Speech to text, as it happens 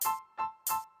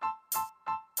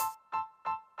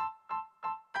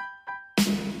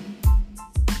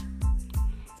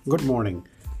Good morning.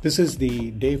 This is the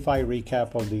day 5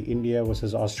 recap of the India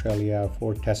versus Australia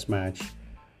 4 test match.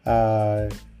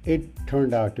 It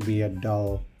turned out to be a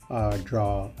dull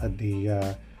draw at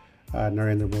the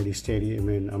Narendra Modi Stadium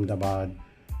in Ahmedabad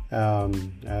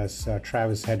as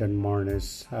Travis Head and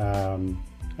Marnus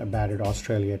batted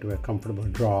Australia to a comfortable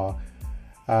draw.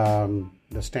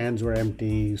 The stands were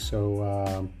empty,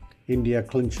 so India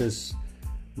clinches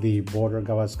the Border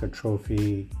Gavaskar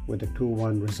Trophy with a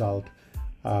 2-1 result.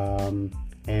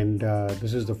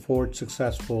 This is the 4th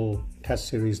successful test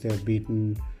series they've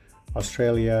beaten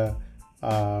Australia,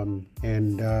 the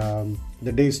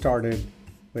day started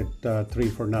with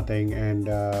 3-0, and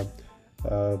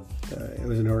it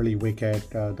was an early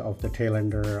wicket of the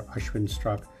tailender Ashwin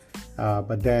struck,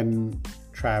 but then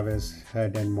Travis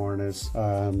Head and Marnus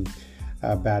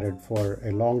batted for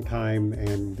a long time,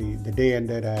 and the day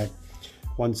ended at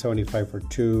 175 for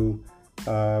 2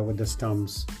 with the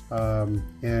stumps,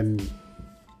 and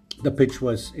the pitch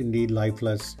was indeed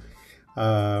lifeless,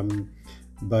 it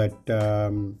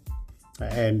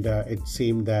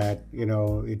seemed that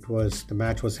the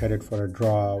match was headed for a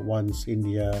draw once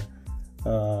India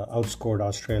outscored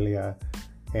Australia,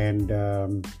 and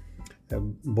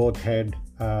both Head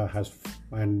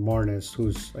and Marnus,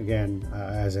 who's again,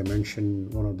 as I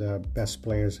mentioned, one of the best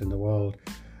players in the world,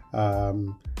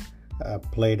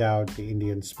 played out the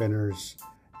Indian spinners,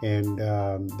 and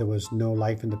there was no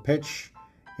life in the pitch,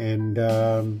 and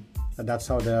that's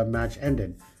how the match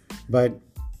ended. But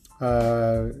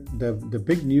the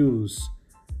big news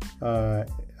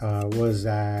was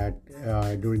that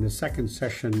during the second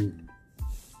session,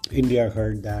 India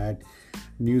heard that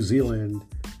New Zealand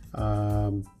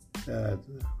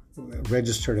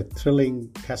registered a thrilling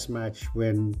test match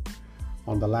win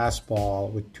on the last ball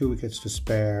with 2 wickets to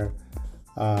spare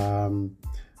to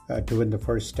win the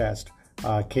first test.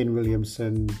 Kane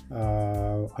Williamson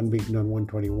unbeaten on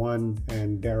 121,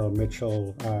 and Daryl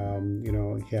Mitchell,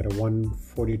 he had a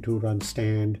 142-run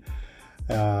stand.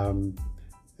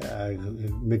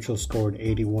 Mitchell scored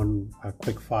 81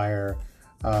 quick fire,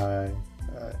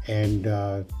 and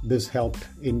this helped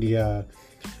India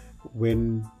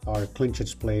win or clinch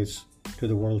its place to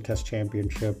the World Test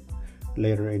Championship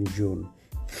later in June.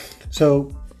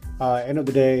 So, end of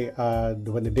the day,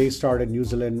 when the day started, New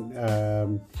Zealand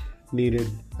needed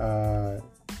to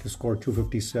score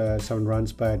 257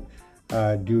 runs, but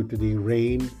due to the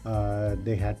rain,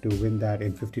 they had to win that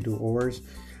in 52 overs.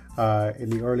 In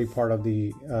the early part of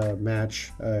the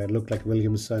match, it looked like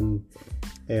Williamson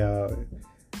and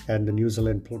the New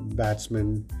Zealand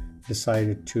batsmen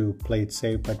decided to play it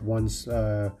safe, but once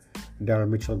Daryl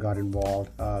Mitchell got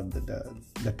involved,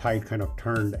 the tide kind of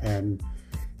turned, and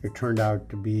it turned out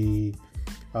to be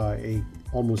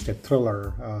almost a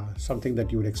thriller, something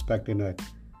that you would expect in a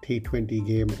T20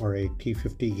 game or a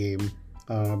T50 game.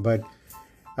 But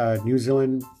New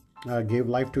Zealand gave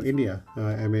life to India.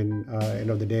 End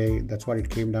of the day, that's what it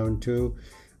came down to.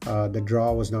 The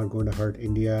draw was not going to hurt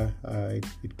India.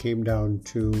 It came down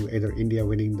to either India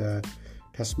winning the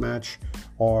test match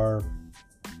or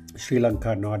Sri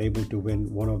Lanka not able to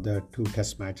win one of the 2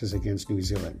 test matches against New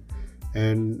Zealand.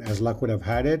 And as luck would have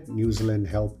had it, New Zealand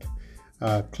helped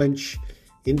clinch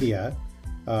India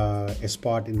a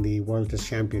spot in the World Test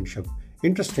Championship.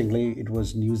 Interestingly, it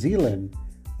was New Zealand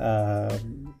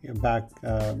back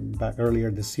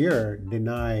earlier this year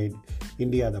denied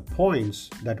India the points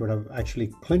that would have actually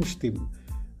clinched the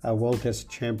World Test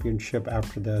Championship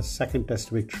after the second test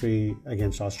victory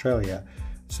against Australia.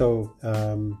 So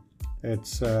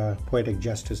it's poetic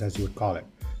justice, as you would call it.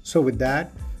 So with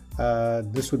that,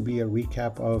 this would be a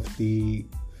recap of the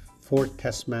 4th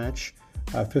test match,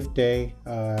 5th day.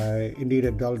 Indeed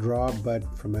a dull draw, but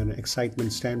from an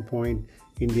excitement standpoint,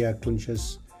 India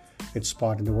clinches its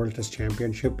spot in the World Test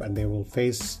Championship, and they will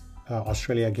face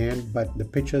Australia again, but the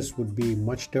pitches would be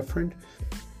much different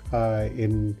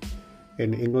in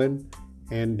England,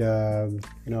 and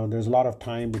there's a lot of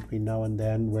time between now and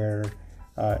then where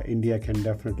India can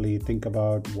definitely think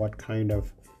about what kind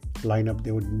of lineup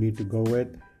they would need to go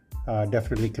with.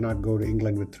 Definitely cannot go to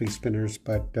England with 3 spinners,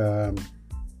 but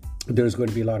there's going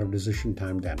to be a lot of decision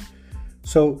time then.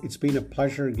 So it's been a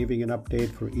pleasure giving an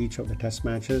update for each of the test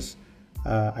matches.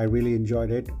 I really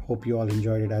enjoyed it. Hope you all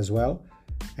enjoyed it as well.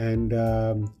 And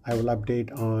I will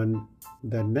update on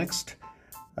the next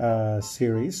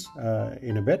series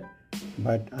in a bit.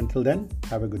 But until then,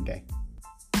 have a good day.